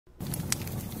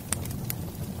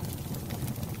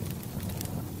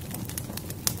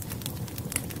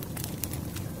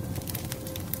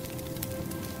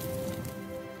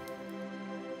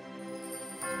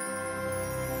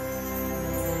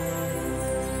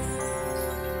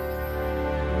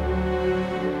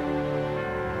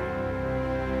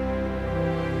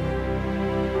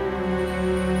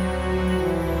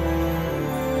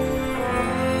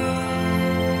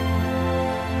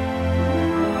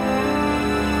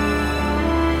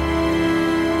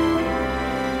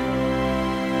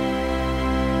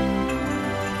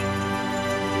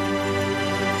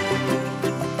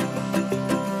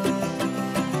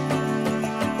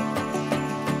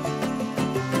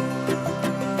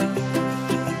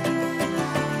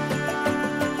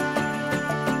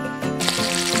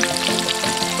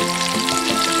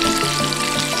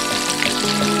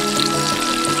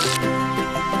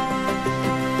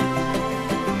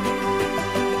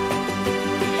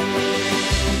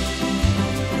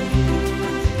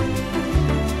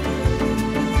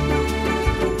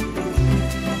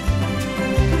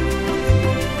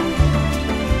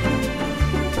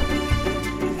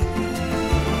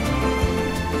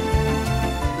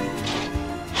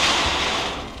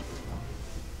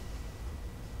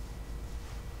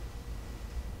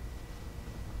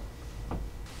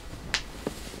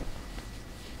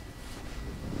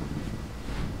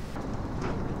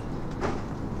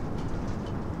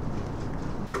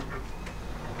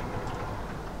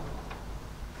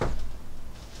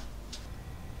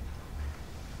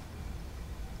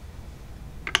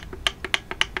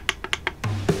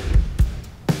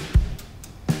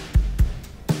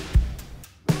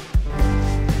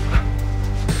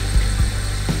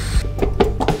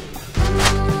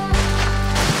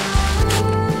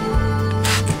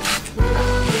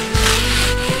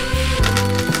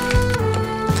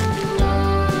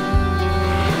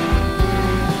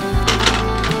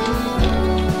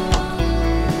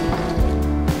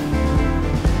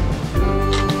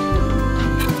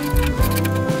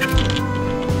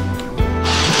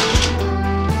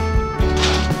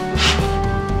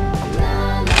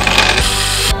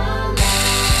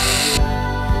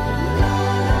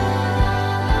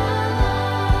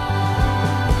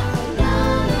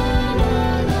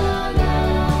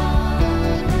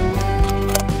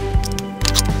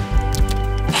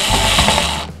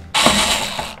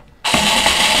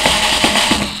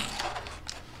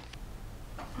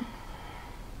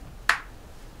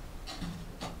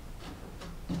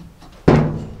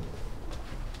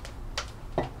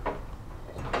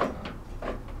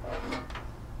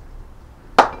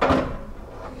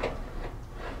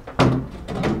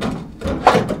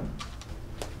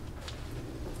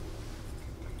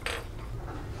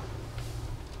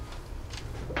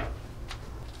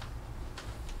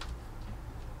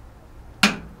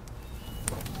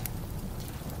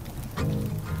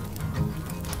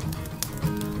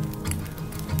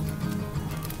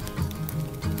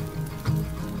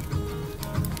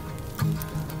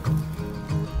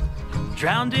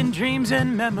drowned in dreams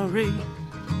and memory,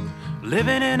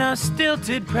 living in a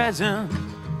stilted present.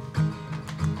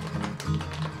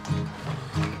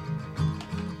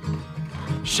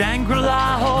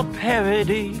 Shangri-La or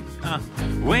parody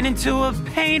went into a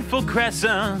painful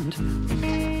crescent.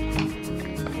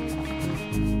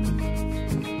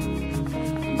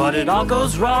 But it all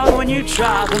goes wrong when you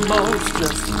try the most.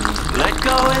 Just let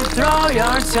go and throw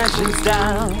your intentions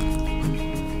down.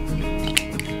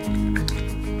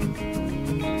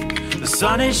 The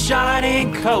sun is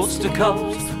shining coast to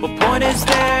coast. What point is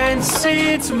there in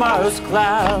seeing tomorrow's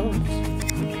clouds?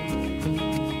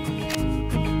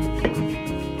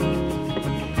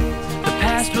 The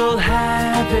past will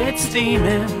have its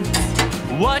demon.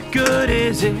 What good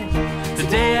is it? The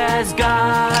day has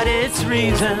got its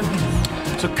reason.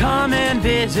 So come and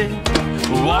visit,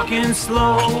 walking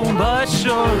slow but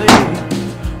surely,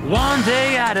 one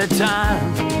day at a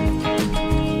time.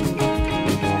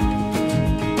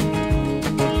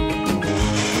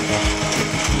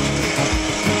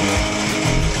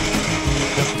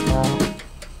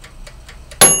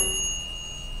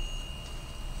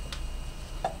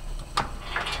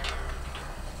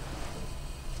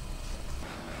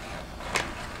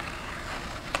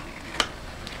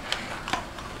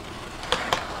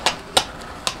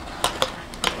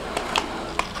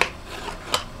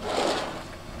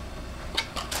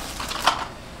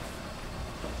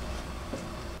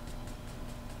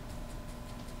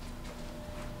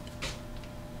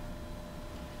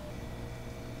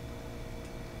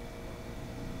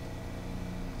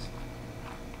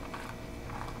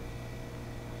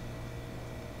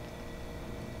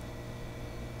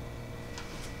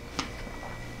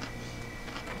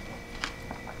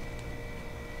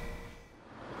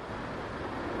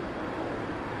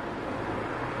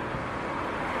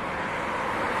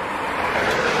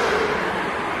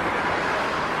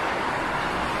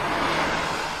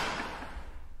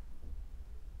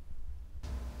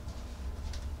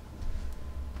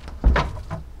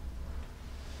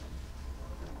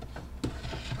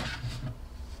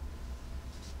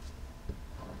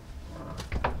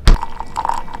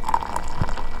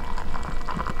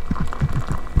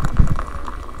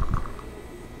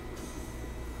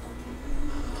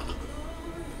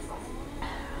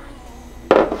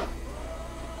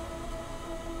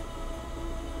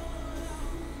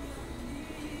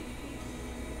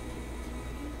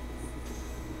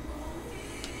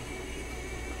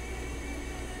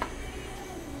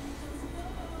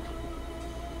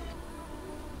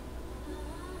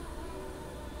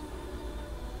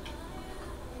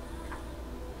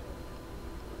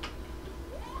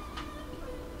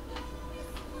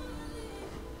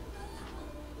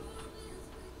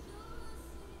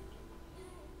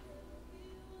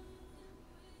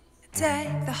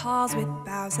 Deck the halls with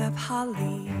boughs of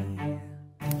holly.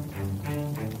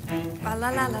 La la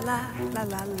la la la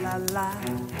la la la.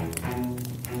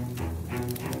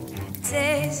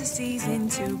 Tis the season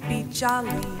to be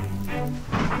jolly.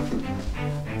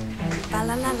 La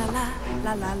la la la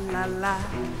la la la la.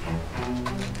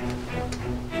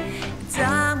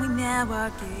 Done we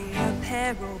never gay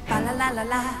apparel. Ba la la la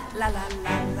la la la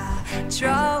la la.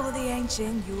 Troll the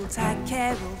ancient Yuletide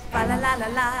carol. Ba la la la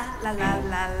la la la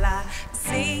la la.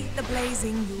 See the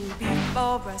blazing Yule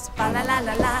before us. Ba la la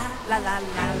la la la la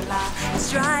la la.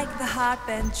 Strike the harp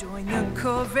and join the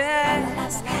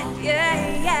chorus. Yeah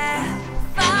yeah.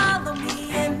 Follow me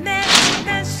in every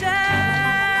measure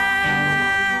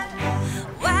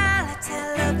while I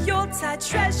tell of Yuletide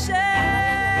treasure.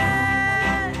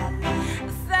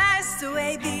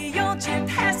 Away the old year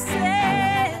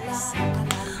passes.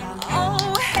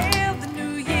 Oh, hail the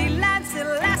new year, lads and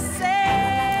lasses.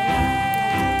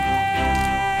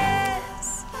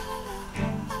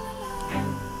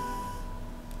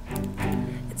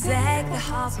 Deck the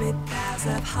halls with boughs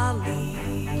of holly.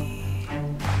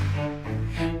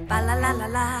 Ba la la la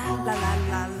la la la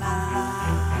la la.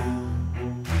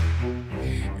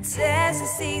 'Tis the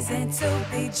season to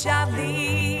be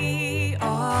jolly.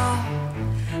 Oh.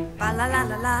 Ba la la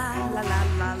la la la la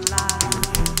la la.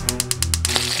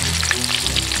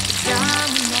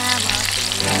 Done never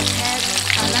feel heaven.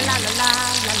 Ba la la la la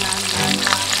la la la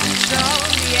la. Show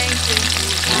the ancient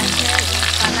Yuletide carol.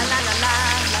 Ba la la la la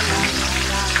la la la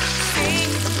la.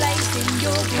 Sing the blazing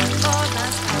Yule before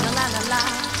us. Ba la la la la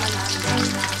la la la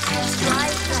la.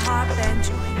 Strike the harp and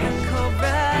join the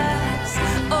chorus.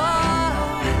 Oh,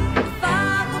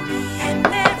 follow me in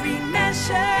every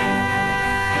measure.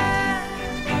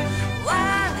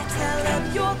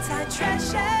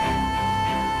 Treasure.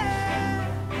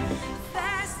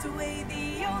 Fast away the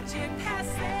old year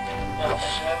passes.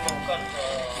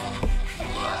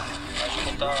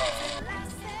 맛있겠다.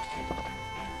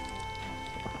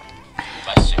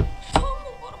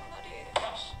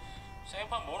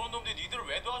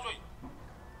 왜 도와줘?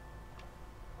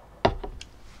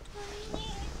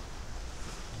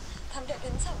 담배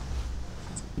괜찮아.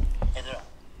 얘들아,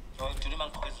 너희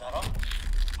둘이만 거기서 살아?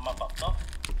 엄마 아빠 없어?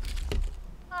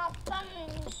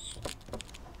 아빠는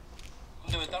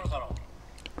근데 왜 따로 살아?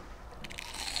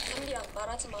 담비야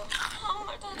말하지 마. 아무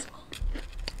말도 하지 마.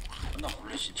 나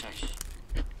몰래 진짜 이씨.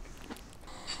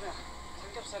 야,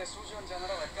 삼겹살에 소주 한잔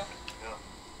하러 갈까? 야,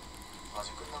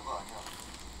 아직 끝난 거 아니야.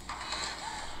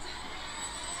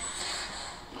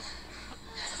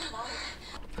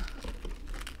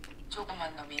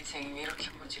 조그만 놈 인생이 왜 이렇게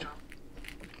모질어?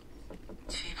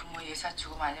 지 부모 예사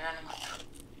죽음 아니라는 것도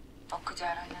엊그제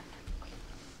알았는데